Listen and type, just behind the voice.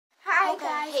Hi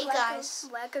guys. Hey guys.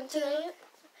 Welcome Today,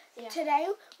 today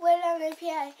we're gonna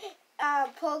play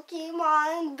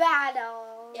Pokemon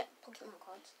Battle. Yeah, Pokemon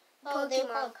cards. Oh, they're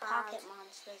called Pocket cards.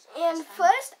 Monsters. And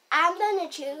first, I'm gonna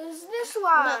choose this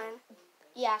one. No.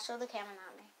 Yeah, show the camera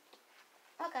at me.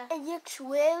 Okay. It looks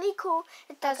really cool.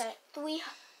 It does Okay.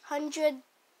 300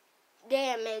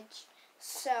 damage,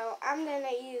 so I'm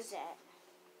gonna use it.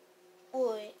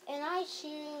 Wait, and I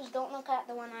choose. Don't look at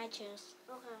the one I choose.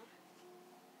 Okay.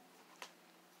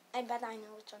 I bet I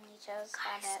know which one you chose.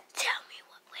 Guys, tell me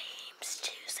what William's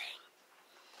choosing.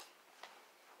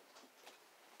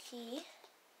 Key.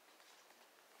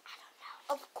 I don't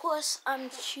know. Of course, I'm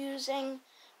choosing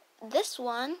this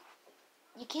one.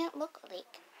 You can't look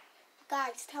like.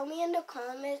 Guys, tell me in the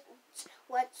comments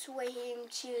what's William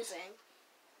choosing.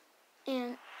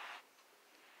 And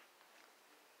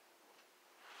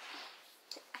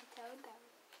I told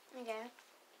them. okay.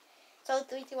 So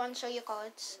 3, 2, 1. Show your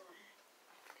cards.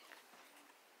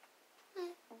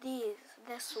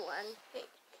 This one. Wait.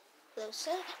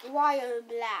 Closer. Wire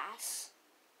Blast.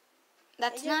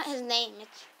 That's not his name.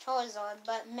 It's Charizard,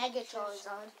 but Mega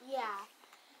Charizard. Yeah.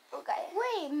 Okay.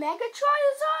 Wait, Mega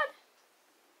Charizard?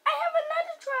 I have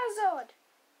another Charizard.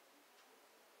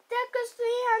 That goes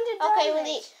 300 Okay, damage.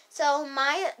 wait. So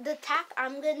the attack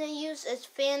I'm gonna use is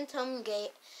Phantom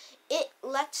Gate. It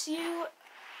lets you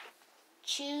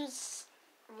choose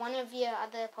one of your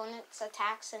other opponent's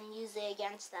attacks and use it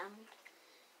against them.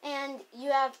 And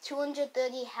you have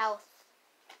 230 health,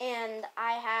 and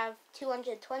I have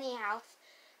 220 health.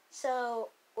 So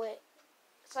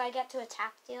I get to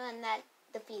attack you and then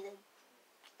defeated.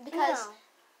 Because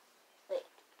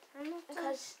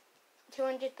because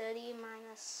 230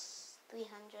 minus 300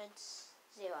 is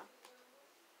 0.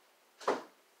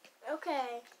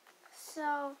 Okay,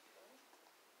 so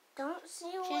don't see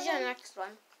what Choose your I'm next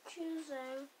one.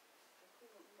 choosing.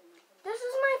 This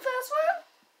is my first one?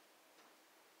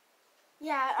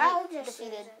 Yeah, I'll just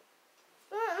defeated. choose it.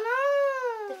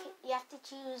 No. You have to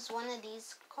choose one of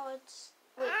these cards.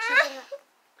 Wait, choose another.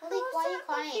 Malik, why are you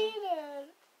crying?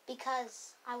 Defeated?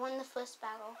 Because I won the first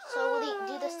battle. So Malik,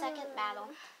 do the second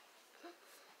battle.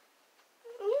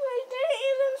 We didn't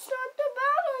even start the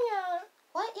battle yet.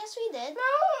 What? Yes, we did. No,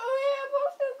 we're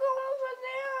supposed to go over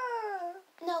there.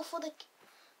 No, for the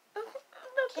The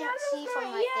can't battle's see from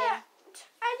not right yet.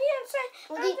 I didn't say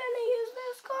I'm Malik. gonna use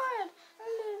this card.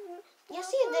 Yes,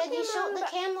 you did. You showed the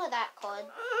camera that card.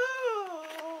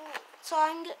 Mm. So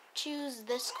I'm gonna choose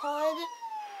this card.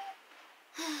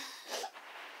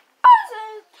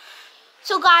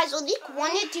 So guys, Malik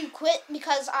wanted to quit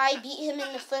because I beat him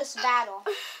in the first battle.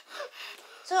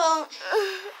 So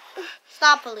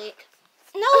stop, Malik.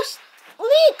 No,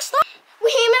 Malik, stop.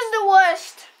 Raheem is the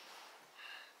worst.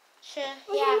 Sure.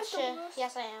 Raheem Yeah, is the sure. worst.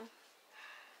 Yes, I am.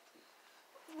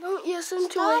 Don't listen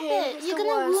to Stop him. it. He's You're the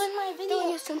gonna worst. ruin my video.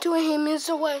 Don't listen to him. He's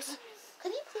the worst.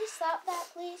 Could you please stop that,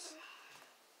 please?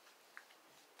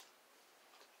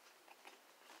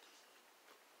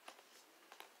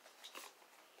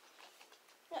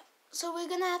 Yeah. So we're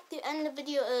gonna have to end the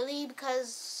video early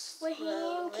because Raheem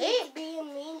we're keeps late.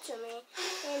 being mean to me,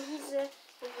 and he's a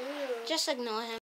weird. Just ignore him.